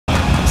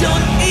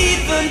Don't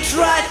even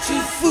try to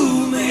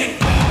fool me,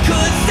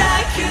 'cause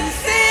I can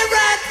see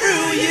right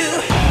through you.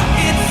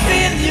 It's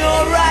in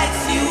your eyes,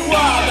 you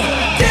are the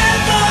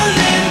devil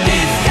in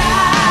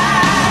disguise.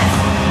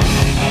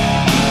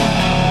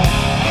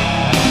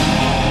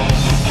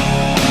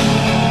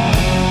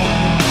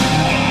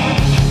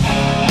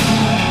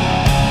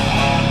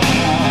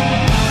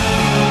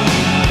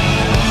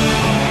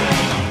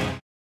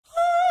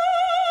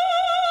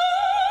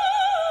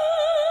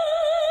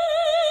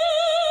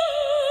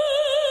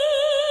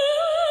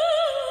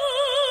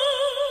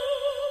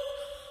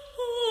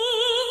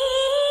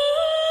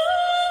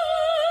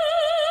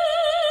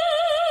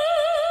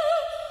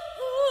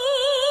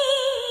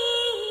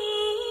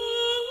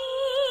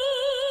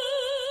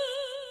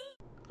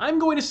 I'm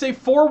going to say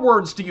 4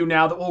 words to you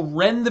now that will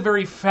rend the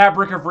very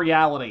fabric of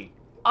reality.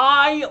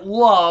 I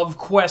love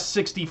Quest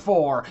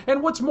 64,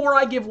 and what's more,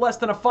 I give less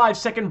than a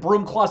 5-second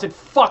broom closet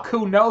fuck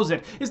who knows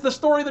it. Is the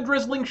story the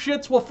drizzling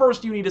shits? Well,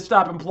 first you need to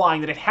stop implying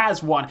that it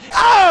has one.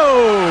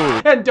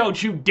 Oh! And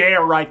don't you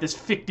dare write this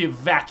fictive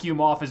vacuum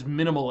off as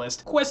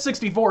minimalist. Quest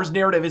 64's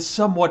narrative is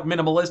somewhat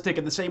minimalistic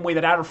in the same way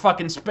that outer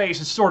fucking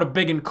space is sort of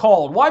big and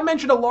cold. Why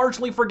mention a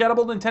largely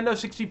forgettable Nintendo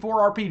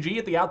 64 RPG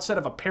at the outset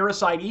of a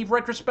Parasite Eve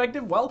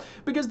retrospective? Well,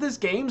 because this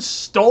game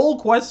stole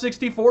Quest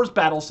 64's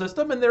battle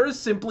system and there is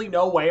simply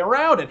no way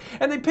around it.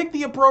 And they picked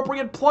the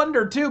appropriate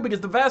plunder too, because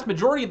the vast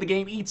majority of the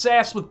game eats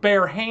ass with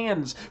bare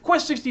hands.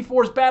 Quest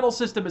 64's battle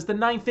system is the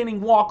 9th inning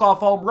walk-off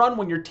home run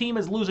when your team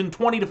is losing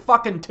 20 to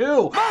fucking 2.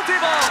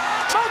 Multi-ball!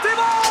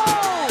 Multi-ball!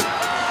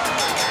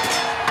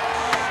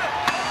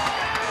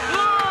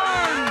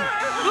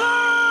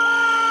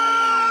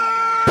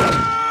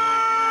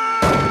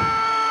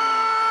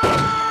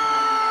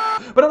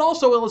 But it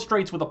also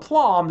illustrates with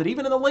aplomb that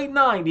even in the late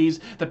 90s,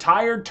 the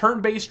tired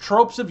turn-based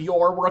tropes of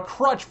yore were a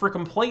crutch for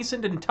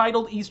complacent,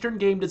 entitled Eastern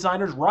game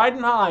designers riding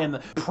high in the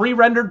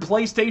pre-rendered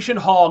PlayStation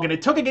hog, and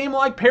it took a game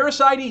like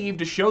Parasite Eve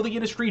to show the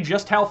industry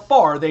just how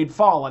far they'd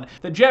fallen.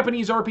 The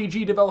Japanese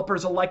RPG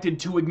developers elected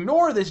to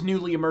ignore this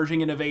newly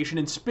emerging innovation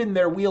and spin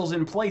their wheels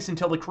in place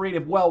until the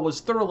creative well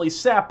was thoroughly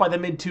sapped by the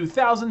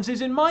mid-2000s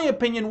is, in my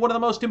opinion, one of the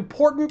most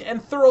important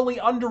and thoroughly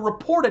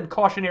underreported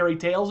cautionary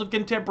tales of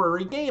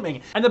contemporary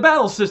gaming. And the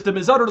battle system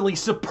is utterly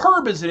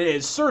superb as it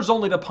is, serves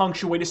only to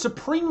punctuate a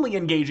supremely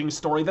engaging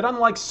story that,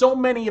 unlike so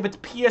many of its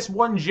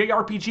PS1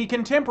 JRPG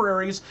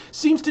contemporaries,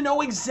 seems to know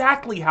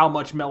exactly how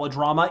much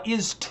melodrama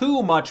is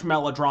too much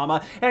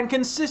melodrama, and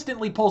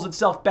consistently pulls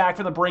itself back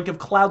from the brink of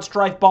cloud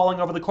strife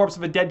balling over the corpse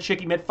of a dead chick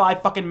he met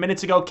 5 fucking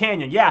minutes ago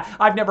canyon. Yeah,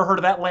 I've never heard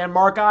of that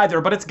landmark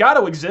either, but it's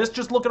gotta exist,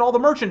 just look at all the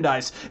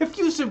merchandise.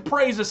 Effusive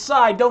praise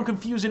aside, don't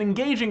confuse an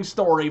engaging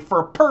story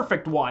for a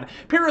perfect one.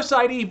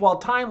 Parasite Eve, while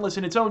timeless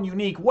in its own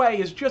unique way,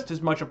 is just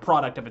as much a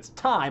product of its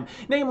time,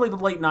 namely the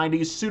late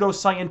 90s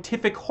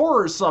pseudo-scientific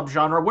horror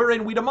subgenre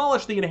wherein we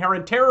demolish the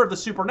inherent terror of the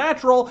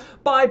supernatural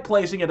by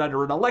placing it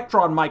under an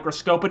electron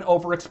microscope and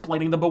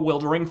over-explaining the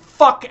bewildering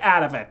fuck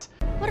out of it.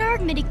 What are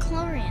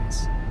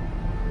midichlorians?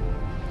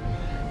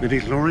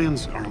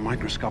 Midichlorians are a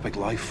microscopic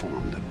life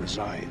form that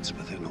resides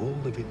within all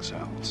living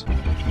cells.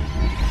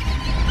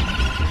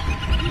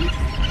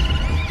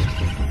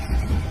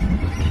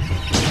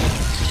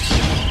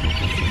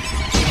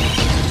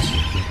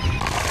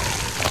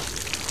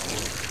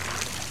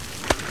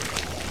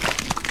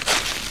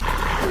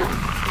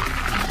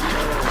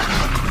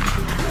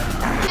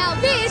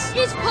 This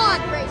is pod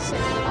racing.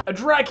 A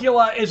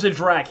Dracula is a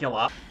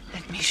Dracula.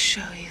 Let me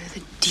show you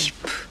the deep,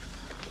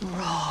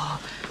 raw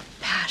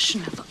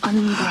passion of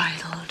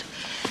unbridled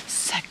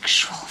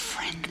sexual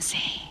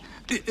frenzy.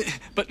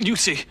 But you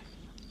see,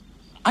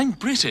 I'm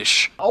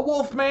British. A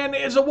wolfman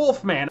is a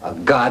wolfman. A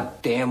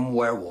goddamn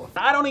werewolf.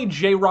 I don't need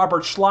J.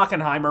 Robert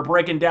Schlockenheimer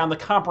breaking down the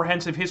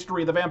comprehensive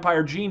history of the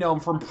vampire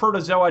genome from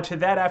Protozoa to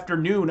That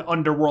Afternoon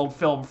Underworld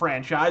film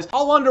franchise.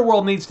 All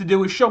Underworld needs to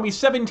do is show me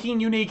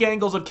 17 unique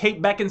angles of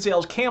Kate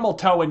Beckinsale's camel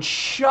toe and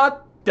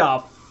shut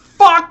the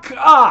fuck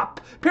up!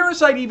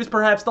 Parasite Eve is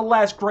perhaps the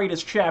last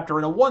greatest chapter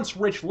in a once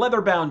rich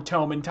leather-bound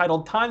tome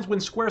entitled Times When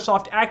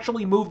Squaresoft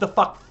Actually Moved the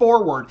Fuck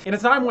Forward. In a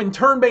time when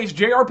turn-based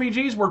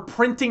JRPGs were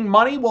printing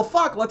money, well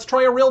fuck, let's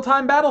try a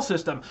real-time battle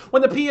system.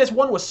 When the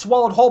PS1 was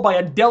swallowed whole by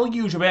a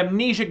deluge of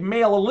amnesic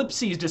male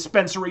ellipses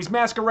dispensaries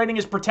masquerading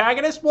as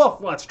protagonists, well,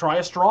 let's try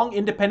a strong,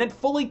 independent,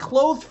 fully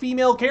clothed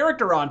female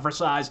character on for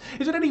size.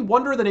 Is it any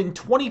wonder that in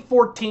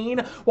 2014,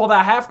 while the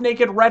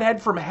half-naked redhead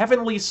from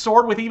Heavenly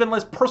Sword with even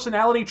less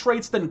personality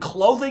traits than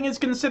clothing is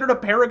considered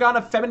a paragon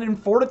of feminine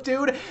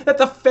fortitude, that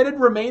the fetid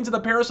remains of the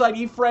Parasite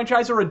Eve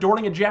franchise are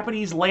adorning a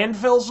Japanese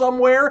landfill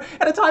somewhere,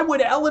 at a time when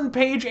Ellen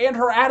Page and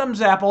her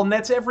Adam's apple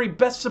nets every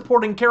Best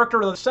Supporting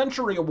Character of the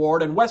Century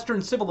award in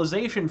Western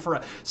civilization for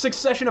a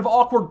succession of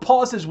awkward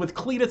pauses with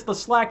Cletus the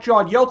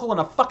slack-jawed yokel in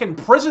a fucking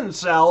prison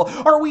cell.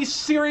 Are we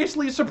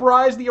seriously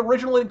surprised the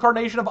original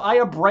incarnation of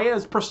Aya Brea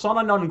is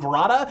persona non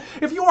grata?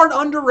 If you aren't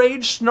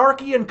underage,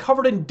 snarky, and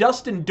covered in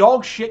dust and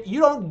dog shit, you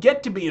don't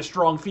get to be a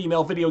strong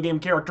female video game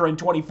character chapter in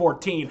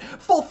 2014.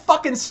 Full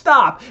fucking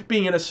stop!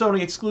 Being in a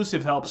Sony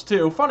exclusive helps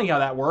too. Funny how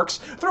that works.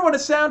 Throw in a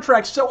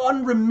soundtrack so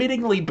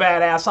unremittingly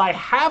badass, I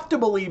have to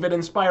believe it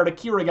inspired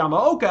Akira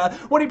Yamaoka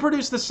when he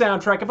produced the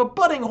soundtrack of a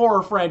budding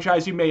horror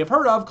franchise you may have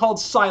heard of called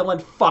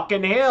Silent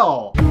fucking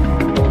Hill.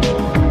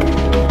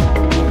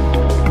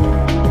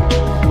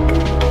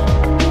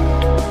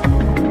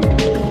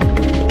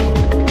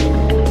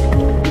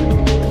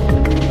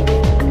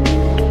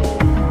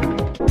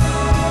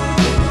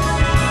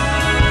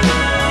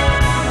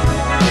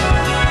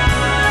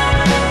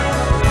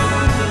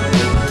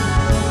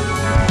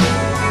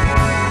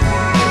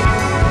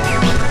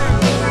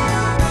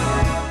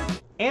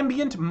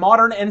 Ambient,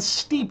 modern, and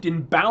steeped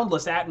in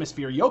boundless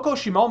atmosphere, Yoko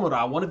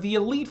Shimomura, one of the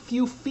elite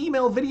few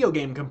female video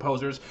game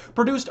composers,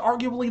 produced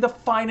arguably the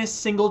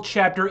finest single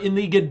chapter in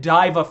the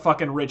Godiva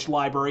fucking rich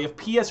library of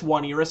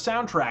PS1 era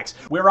soundtracks.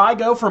 Where I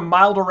go from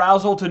mild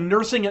arousal to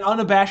nursing an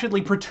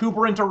unabashedly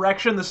protuberant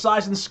erection the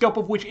size and scope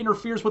of which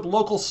interferes with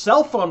local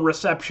cell phone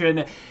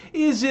reception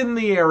is in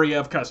the area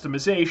of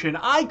customization.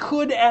 I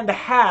could and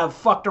have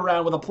fucked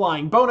around with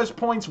applying bonus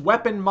points,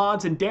 weapon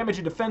mods, and damage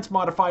and defense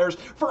modifiers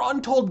for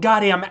untold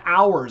goddamn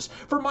hours.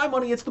 For my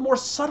money, it's the more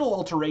subtle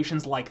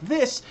alterations like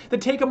this that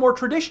take a more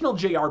traditional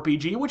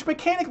JRPG, which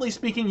mechanically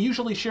speaking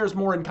usually shares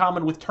more in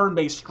common with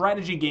turn-based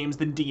strategy games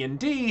than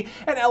D&D,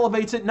 and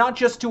elevates it not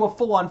just to a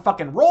full-on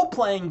fucking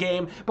role-playing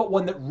game, but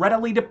one that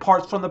readily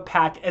departs from the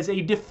pack as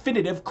a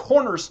definitive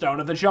cornerstone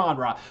of the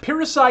genre.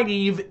 Parasite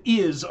Eve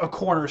is a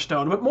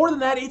cornerstone, but more than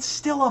that, it's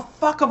still a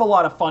fuck of a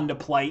lot of fun to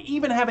play,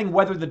 even having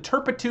weathered the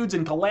turpitudes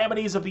and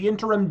calamities of the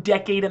interim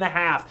decade and a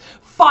half.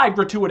 5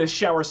 gratuitous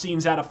shower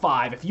scenes out of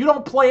 5. If you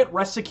don't play it,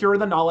 rest secure in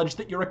the knowledge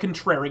that you're a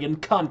contrarian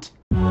cunt.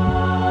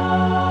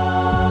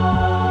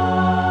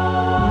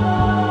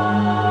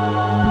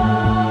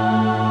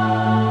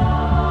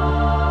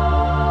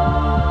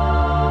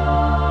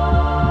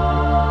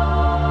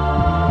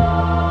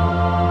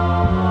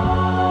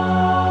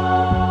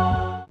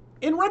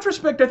 In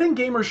retrospect, I think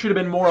gamers should have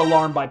been more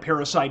alarmed by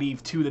Parasite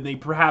Eve 2 than they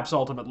perhaps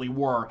ultimately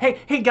were.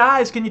 Hey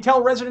guys, can you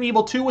tell Resident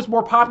Evil 2 was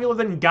more popular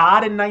than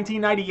God in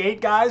 1998,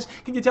 guys?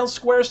 Can you tell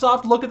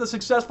Squaresoft looked at the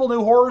successful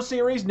new horror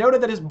series, noted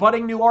that his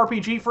budding new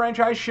RPG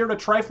franchise shared a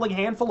trifling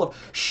handful of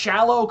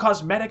shallow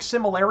cosmetic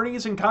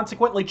similarities, and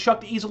consequently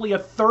chucked easily a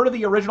third of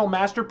the original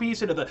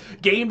masterpiece into the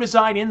game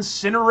design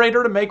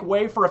incinerator to make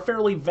way for a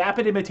fairly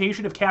vapid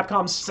imitation of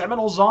Capcom's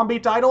seminal zombie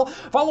title,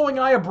 following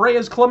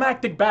Brea's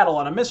climactic battle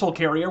on a missile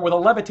carrier with a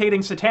levitating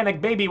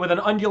satanic baby with an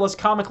undulous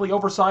comically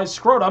oversized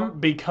scrotum,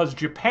 because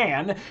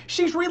Japan,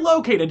 she's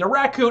relocated to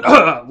Raccoon,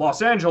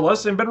 Los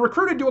Angeles, and been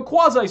recruited to a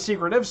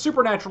quasi-secretive,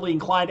 supernaturally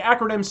inclined,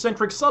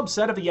 acronym-centric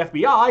subset of the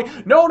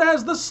FBI known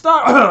as the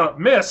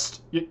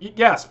Mist.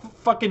 Yes,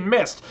 fucking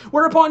Mist.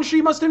 Whereupon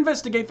she must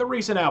investigate the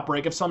recent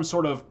outbreak of some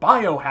sort of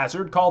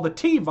biohazard called the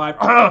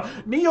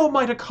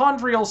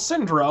neomitochondrial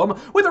syndrome,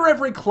 with her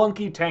every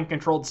clunky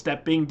tank-controlled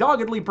step being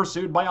doggedly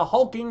pursued by a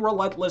hulking,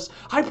 relentless,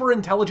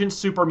 hyper-intelligent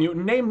super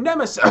mutant named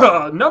Nemesis,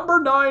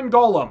 number 9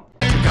 Golem.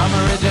 Come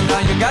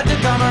original, you got to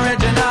come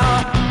original.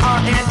 Our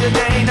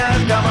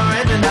entertainers come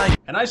original.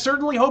 And I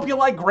certainly hope you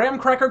like graham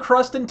cracker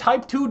crust and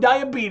type 2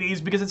 diabetes,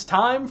 because it's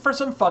time for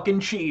some fucking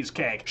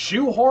cheesecake.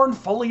 Shoehorned,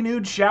 fully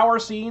nude shower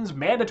scenes,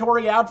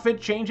 mandatory outfit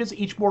changes,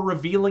 each more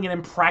revealing and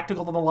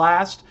impractical than the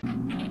last.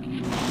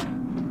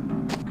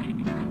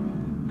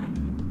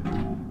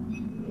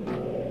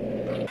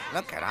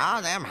 Look at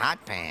all them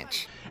hot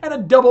pants. And a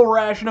double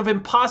ration of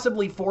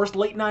impossibly forced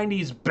late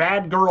 90s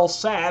bad girl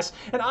sass,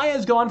 and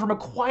Aya's gone from a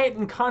quiet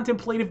and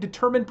contemplative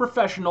determined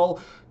professional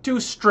to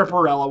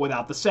stripperella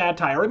without the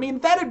satire. I mean,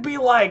 that'd be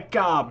like,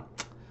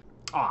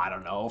 I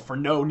don't know, for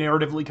no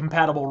narratively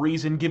compatible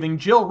reason, giving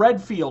Jill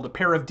Redfield a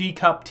pair of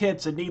D-cup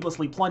tits, a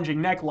needlessly plunging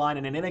neckline,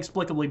 and an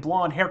inexplicably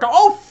blonde haircut.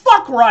 Oh,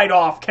 fuck right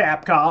off,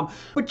 Capcom!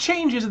 But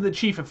change isn't the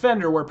chief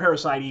offender where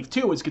Parasite Eve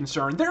 2 is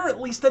concerned. There are at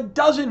least a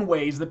dozen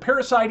ways that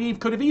Parasite Eve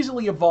could have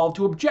easily evolved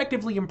to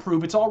objectively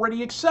improve its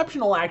already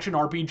exceptional action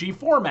RPG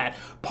format.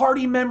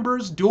 Party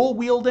members, dual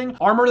wielding,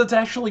 armor that's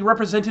actually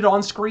represented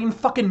on screen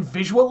fucking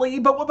visually,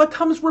 but what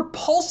becomes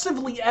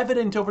repulsively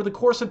evident over the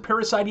course of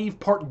Parasite Eve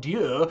Part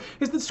 2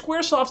 is that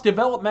Squaresoft's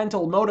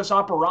developmental modus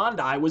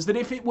operandi was that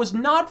if it was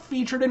not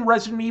featured in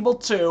Resident Evil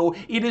 2,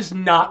 it is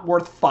not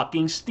worth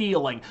fucking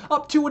stealing.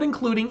 Up to and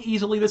including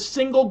easily the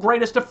single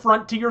greatest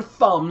affront to your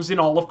thumbs in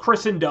all of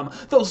Christendom.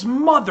 Those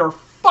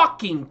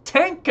motherfucking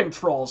tank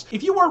controls.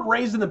 If you weren't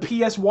raised in the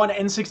PS1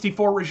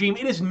 N64 regime,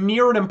 it is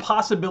near an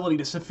impossibility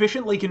to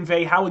sufficiently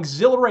convey how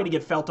exhilarating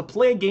it felt to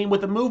play a game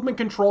with the movement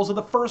controls of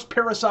the first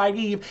Parasite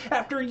Eve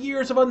after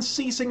years of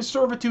unceasing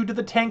servitude to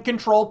the tank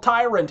control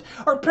tyrant.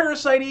 Are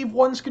Parasite Eve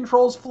 1's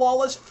controls flawed?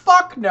 flawless?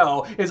 Fuck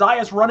no! Is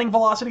IS running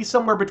velocity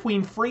somewhere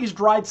between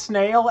freeze-dried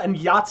snail and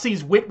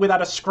Yahtzee's wit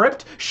without a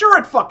script? Sure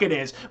it fucking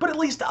is, but at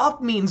least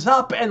up means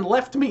up and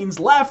left means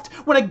left.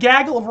 When a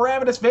gaggle of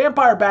ravenous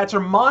vampire bats are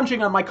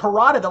monging on my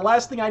carotid, the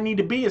last thing I need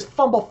to be is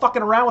fumble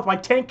fucking around with my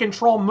tank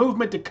control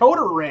movement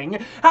decoder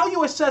ring. How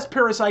you assess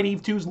Parasite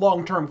Eve 2's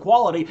long-term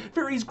quality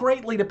varies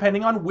greatly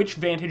depending on which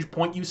vantage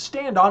point you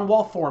stand on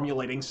while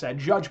formulating said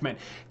judgment.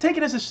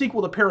 Taken as a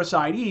sequel to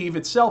Parasite Eve,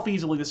 itself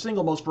easily the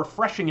single most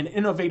refreshing and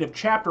innovative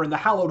chapter in the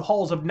hallowed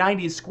halls of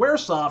 90s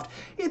Squaresoft,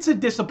 it's a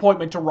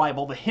disappointment to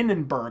rival the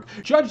Hindenburg.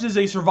 Judged as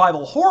a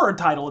survival horror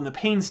title in the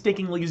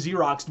painstakingly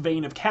Xeroxed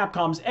vein of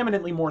Capcom's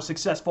eminently more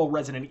successful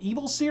Resident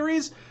Evil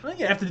series,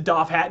 you have to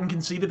doff hat and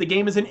concede that the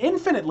game is an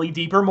infinitely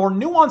deeper, more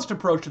nuanced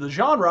approach to the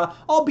genre,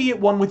 albeit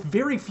one with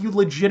very few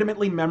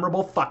legitimately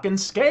memorable fucking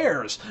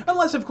scares.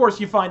 Unless, of course,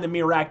 you find the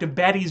mere act of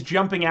baddies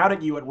jumping out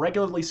at you at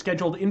regularly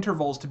scheduled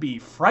intervals to be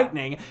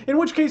frightening, in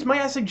which case may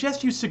I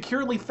suggest you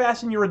securely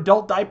fasten your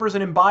adult diapers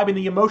and imbibe in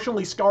the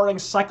emotionally scarring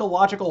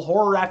psychological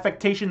horror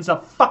affectations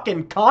of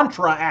fucking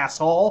Contra,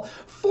 asshole.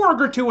 4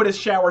 gratuitous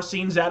shower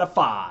scenes out of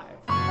 5.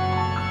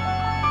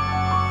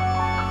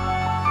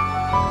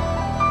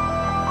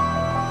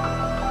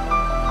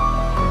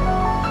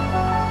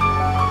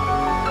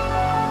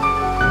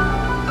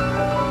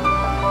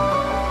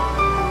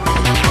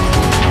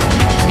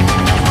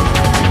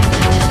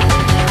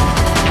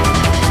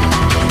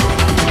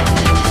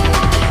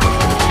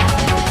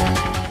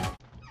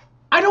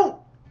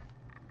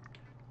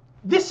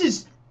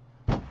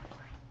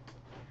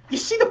 You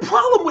see the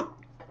problem with...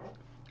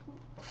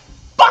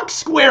 Fuck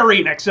Square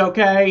Enix,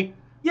 okay?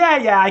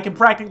 Yeah, I can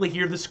practically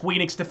hear the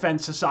Squeenix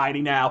Defense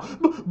Society now.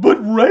 But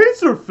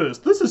Razor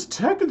Fist, this is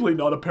technically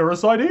not a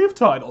Parasite Eve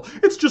title.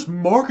 It's just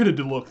marketed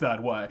to look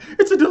that way.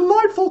 It's a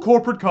delightful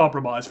corporate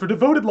compromise for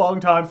devoted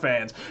longtime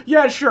fans.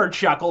 Yeah, sure,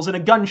 Chuckles, and a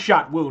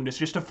gunshot wound is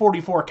just a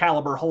 .44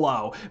 caliber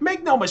hello.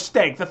 Make no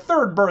mistake, the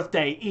third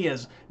birthday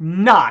is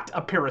not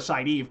a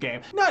Parasite Eve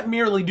game. Not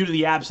merely due to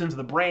the absence of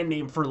the brand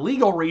name for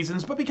legal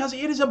reasons, but because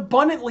it is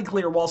abundantly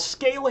clear while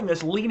scaling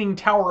this leaning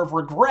tower of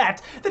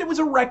regret that it was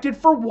erected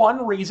for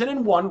one reason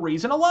and one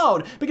reason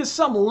alone, because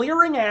some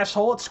leering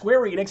asshole at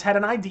Square Enix had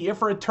an idea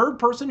for a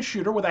third-person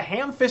shooter with a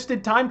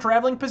ham-fisted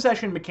time-traveling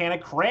possession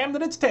mechanic crammed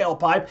in its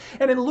tailpipe,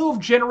 and in lieu of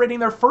generating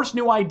their first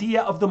new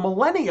idea of the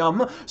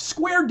millennium,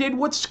 Square did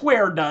what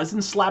Square does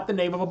and slapped the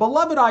name of a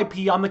beloved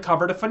IP on the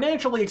cover to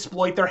financially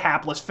exploit their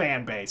hapless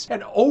fan base.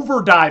 An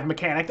overdive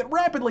mechanic that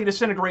rapidly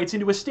disintegrates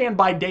into a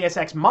standby Deus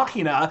Ex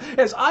Machina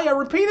as Aya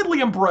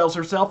repeatedly embroils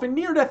herself in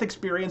near-death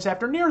experience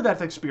after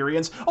near-death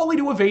experience, only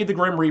to evade the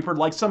Grim Reaper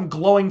like some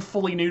glowing,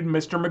 fully nude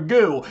Mr.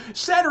 Magoo.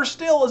 Sadder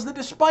still is that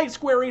despite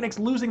Square Enix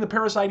losing the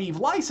Parasite Eve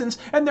license,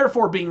 and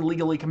therefore being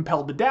legally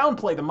compelled to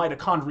downplay the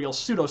mitochondrial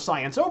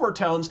pseudoscience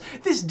overtones,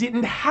 this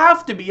didn't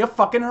have to be a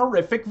fucking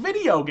horrific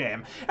video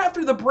game.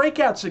 After the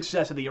breakout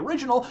success of the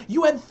original,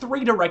 you had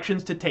 3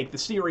 directions to take the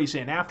series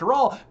in. After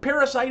all,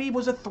 Parasite Eve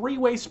was a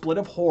 3-way split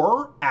of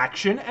horror,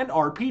 action, and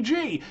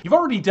RPG. You've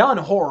already done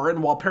horror,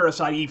 and while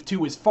Parasite Eve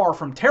 2 is far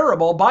from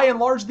terrible, by and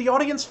large the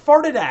audience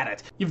farted at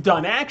it. You've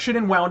done action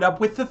and wound up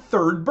with the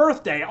third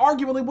birthday,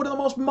 arguably one of the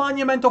most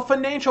monumental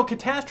financial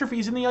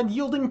catastrophes in the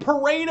unyielding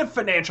parade of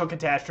financial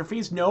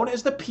catastrophes known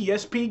as the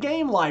PSP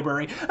game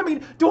library. I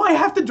mean, do I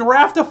have to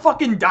draft a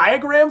fucking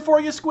diagram for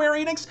you, Square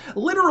Enix?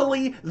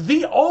 Literally,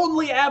 the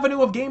only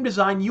avenue of game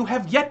design you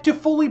have yet to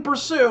fully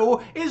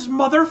pursue is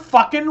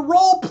motherfucking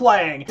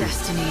role-playing.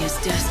 Destiny is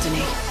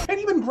destiny. And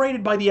even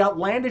graded by the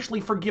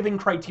outlandishly forgiving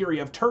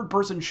criteria of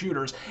third-person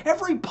shooters,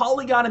 every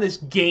polygon in this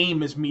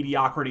game is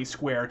mediocrity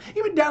squared,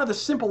 even down to the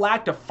simple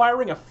act of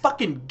firing a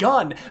fucking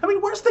gun. I mean,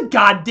 where's the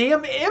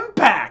goddamn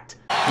impact?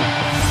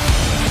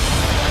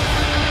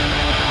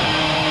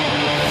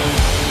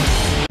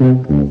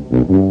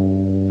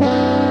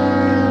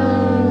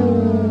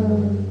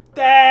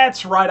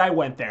 That's right, I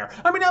went there.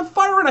 I mean, I'm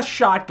firing a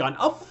shotgun.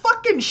 A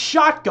fucking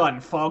shotgun,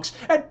 folks,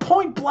 at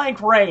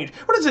point-blank range.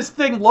 What is this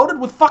thing, loaded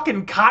with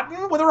fucking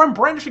cotton? Whether I'm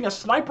brandishing a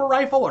sniper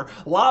rifle or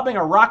lobbing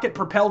a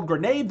rocket-propelled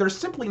grenade, there's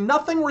simply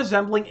nothing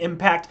resembling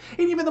impact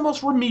in even the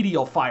most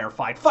remedial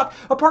firefight. Fuck,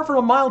 apart from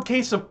a mild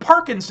case of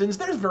Parkinson's,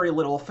 there's very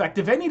little effect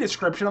of any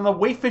description on the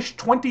waifish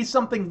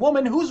 20-something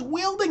woman who's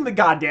wielding the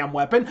goddamn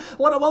weapon,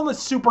 let alone the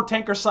super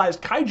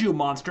tanker-sized kaiju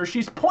monster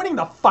she's pointing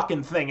the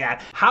fucking thing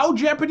at. How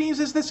Japanese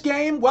is this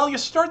game? Well, you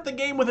start the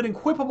game with an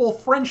equipable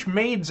French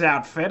maid's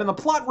outfit, and the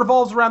plot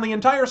revolves around the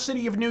entire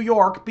city of New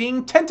York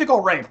being tentacle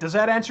raped. Does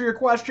that answer your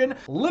question?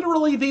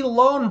 Literally the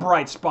lone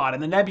bright spot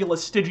in the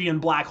nebulous Stygian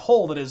black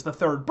hole that is the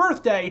third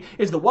birthday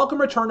is the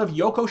welcome return of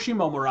Yoko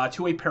Shimomura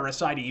to a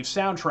Parasite Eve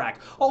soundtrack.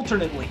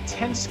 Alternately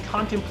tense,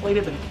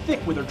 contemplative, and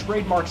thick with her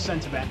trademark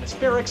sense of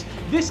atmospherics,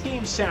 this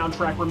game's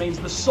soundtrack remains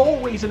the sole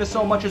reason to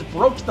so much as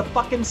broach the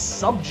fucking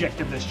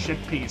subject of this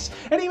shit piece.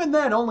 And even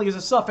then, only as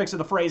a suffix of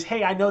the phrase,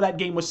 hey, I know that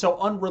game was so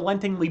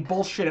unrelentingly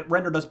bullshit it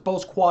rendered us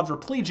both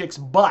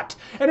quadriplegics, but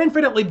an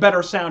infinitely better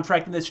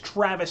soundtrack than this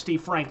travesty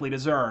frankly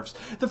deserves.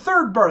 The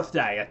Third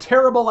Birthday, a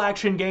terrible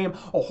action game,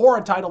 a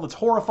horror title that's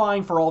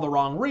horrifying for all the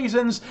wrong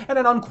reasons, and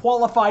an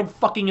unqualified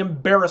fucking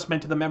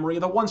embarrassment to the memory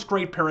of the once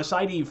great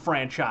Parasite Eve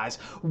franchise.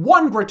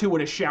 1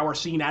 gratuitous shower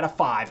scene out of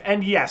 5,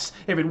 and yes,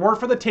 if it weren't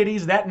for the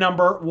titties, that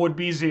number would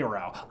be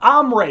 0.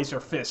 I'm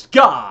Razor Fist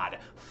God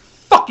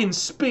fucking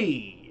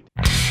Speed.